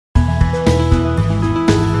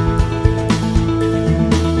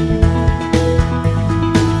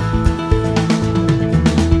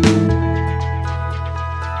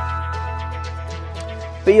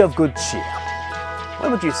be of good cheer. When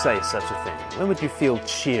would you say such a thing? When would you feel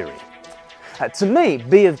cheery? To me,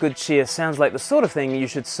 be of good cheer sounds like the sort of thing you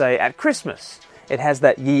should say at Christmas. It has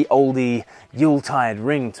that ye olde Yuletide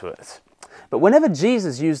ring to it. But whenever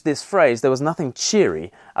Jesus used this phrase, there was nothing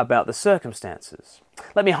cheery about the circumstances.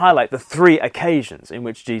 Let me highlight the 3 occasions in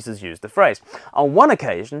which Jesus used the phrase. On one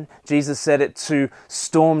occasion, Jesus said it to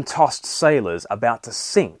storm-tossed sailors about to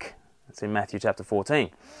sink. That's in Matthew chapter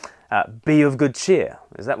 14. Be of good cheer.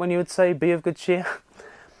 Is that when you would say be of good cheer?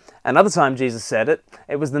 Another time Jesus said it,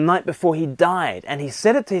 it was the night before he died, and he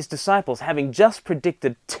said it to his disciples, having just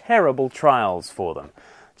predicted terrible trials for them.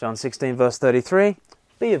 John 16 verse 33,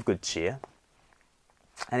 be of good cheer.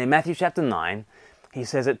 And in Matthew chapter 9, he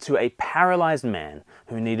says it to a paralyzed man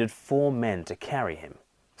who needed 4 men to carry him.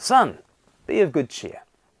 Son, be of good cheer.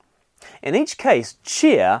 In each case,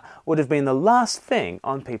 cheer would have been the last thing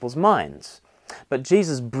on people's minds. But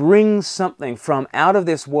Jesus brings something from out of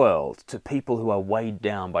this world to people who are weighed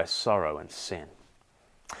down by sorrow and sin.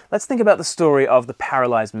 Let's think about the story of the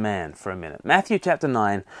paralyzed man for a minute. Matthew chapter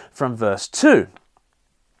 9 from verse 2.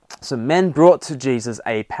 Some men brought to Jesus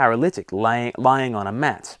a paralytic lying on a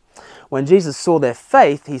mat. When Jesus saw their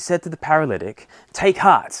faith, he said to the paralytic, "Take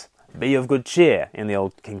heart, be of good cheer," in the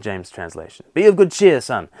old King James translation. "Be of good cheer,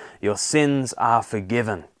 son, your sins are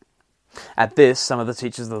forgiven." At this, some of the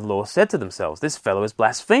teachers of the law said to themselves, "This fellow is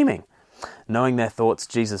blaspheming." Knowing their thoughts,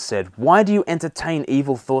 Jesus said, "Why do you entertain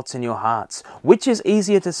evil thoughts in your hearts? Which is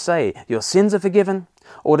easier to say, 'Your sins are forgiven,'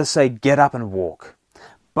 or to say, 'Get up and walk'?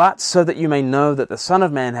 But so that you may know that the Son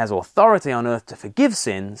of Man has authority on earth to forgive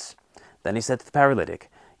sins," then he said to the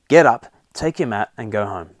paralytic, "Get up, take your mat, and go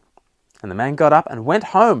home." And the man got up and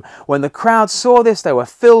went home. When the crowd saw this, they were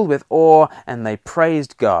filled with awe, and they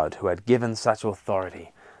praised God who had given such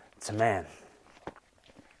authority to man.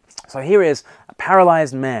 So here is a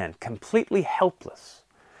paralyzed man, completely helpless.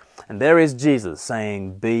 And there is Jesus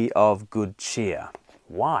saying, "Be of good cheer."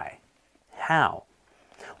 Why? How?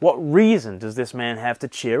 What reason does this man have to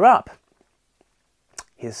cheer up?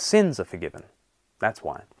 His sins are forgiven. That's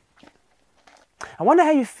why. I wonder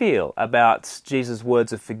how you feel about Jesus'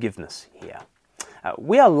 words of forgiveness here.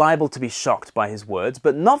 We are liable to be shocked by his words,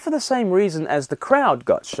 but not for the same reason as the crowd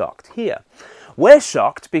got shocked here. We're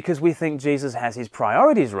shocked because we think Jesus has his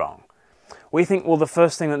priorities wrong. We think, well, the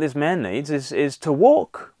first thing that this man needs is to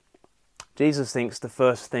walk. Jesus thinks the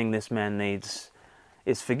first thing this man needs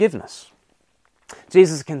is forgiveness.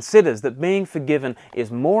 Jesus considers that being forgiven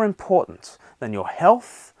is more important than your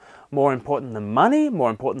health, more important than money, more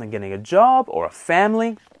important than getting a job or a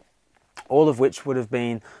family, all of which would have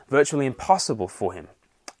been virtually impossible for him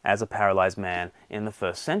as a paralyzed man in the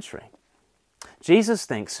first century. Jesus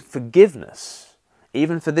thinks forgiveness,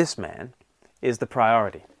 even for this man, is the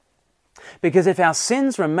priority. Because if our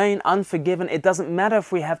sins remain unforgiven, it doesn't matter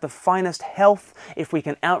if we have the finest health, if we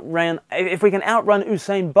can outrun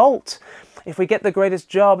Usain Bolt, if we get the greatest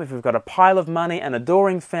job, if we've got a pile of money, an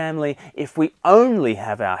adoring family, if we only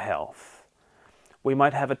have our health, we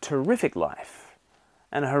might have a terrific life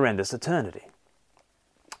and a horrendous eternity.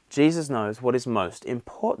 Jesus knows what is most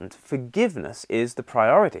important. Forgiveness is the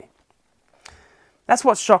priority. That's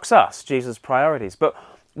what shocks us, Jesus' priorities. But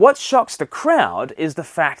what shocks the crowd is the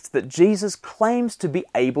fact that Jesus claims to be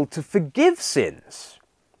able to forgive sins.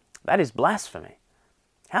 That is blasphemy.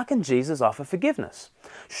 How can Jesus offer forgiveness?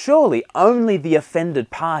 Surely only the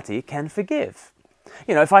offended party can forgive.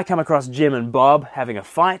 You know, if I come across Jim and Bob having a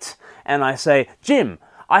fight, and I say, "Jim,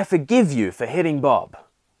 I forgive you for hitting Bob,"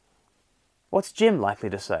 what's Jim likely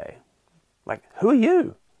to say? Like, who are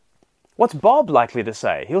you? What's Bob likely to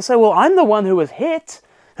say? He'll say, "Well, I'm the one who was hit.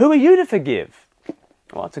 Who are you to forgive?"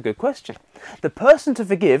 Well, that's a good question. The person to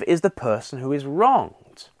forgive is the person who is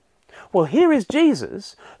wronged. Well, here is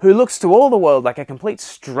Jesus, who looks to all the world like a complete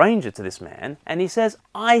stranger to this man, and he says,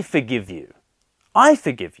 "I forgive you. I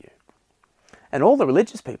forgive you." And all the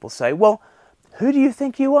religious people say, "Well, who do you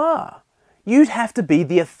think you are? You'd have to be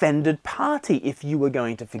the offended party if you were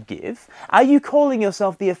going to forgive. Are you calling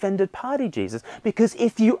yourself the offended party, Jesus? Because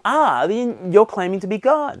if you are, then you're claiming to be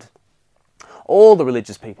God." All the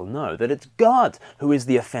religious people know that it's God who is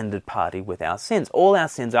the offended party with our sins. All our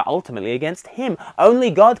sins are ultimately against him. Only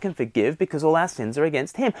God can forgive because all our sins are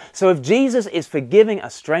against him. So if Jesus is forgiving a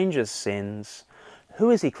stranger's sins, who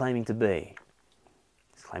is he claiming to be?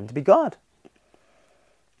 He's claiming to be God.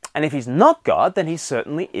 And if he's not God, then he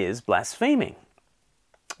certainly is blaspheming.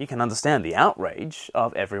 You can understand the outrage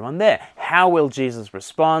of everyone there. How will Jesus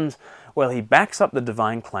respond? Well, he backs up the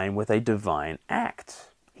divine claim with a divine act.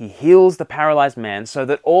 He heals the paralyzed man so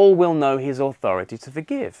that all will know his authority to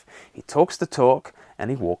forgive. He talks the talk and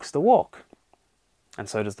he walks the walk. And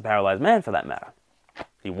so does the paralyzed man, for that matter.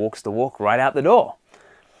 He walks the walk right out the door.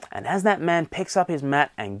 And as that man picks up his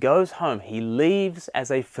mat and goes home, he leaves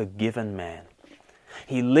as a forgiven man.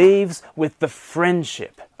 He leaves with the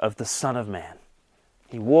friendship of the Son of Man.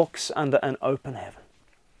 He walks under an open heaven.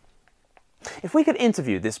 If we could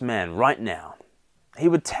interview this man right now, he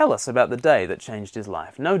would tell us about the day that changed his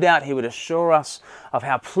life. No doubt he would assure us of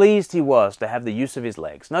how pleased he was to have the use of his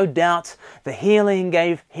legs. No doubt the healing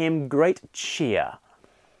gave him great cheer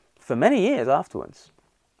for many years afterwards.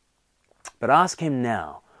 But ask him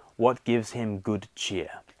now what gives him good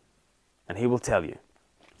cheer, and he will tell you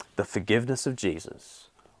the forgiveness of Jesus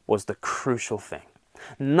was the crucial thing.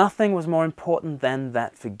 Nothing was more important than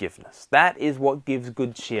that forgiveness. That is what gives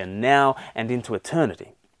good cheer now and into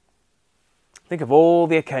eternity. Think of all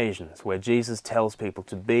the occasions where Jesus tells people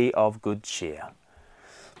to be of good cheer.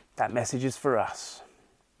 That message is for us.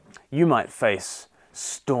 You might face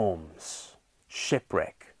storms,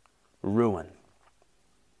 shipwreck, ruin.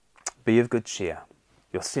 Be of good cheer.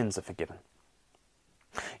 Your sins are forgiven.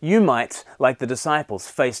 You might, like the disciples,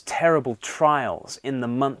 face terrible trials in the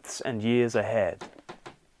months and years ahead.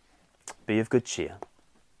 Be of good cheer.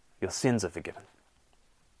 Your sins are forgiven.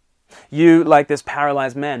 You, like this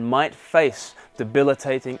paralyzed man, might face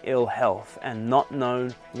debilitating ill health and not know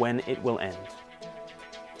when it will end.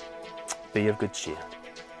 Be of good cheer.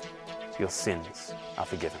 Your sins are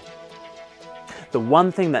forgiven. The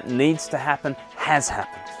one thing that needs to happen has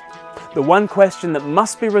happened. The one question that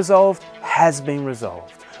must be resolved has been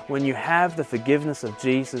resolved. When you have the forgiveness of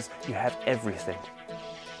Jesus, you have everything.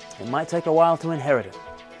 It might take a while to inherit it,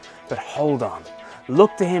 but hold on.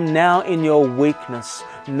 Look to Him now in your weakness.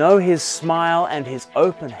 Know His smile and His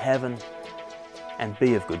open heaven, and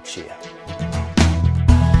be of good cheer.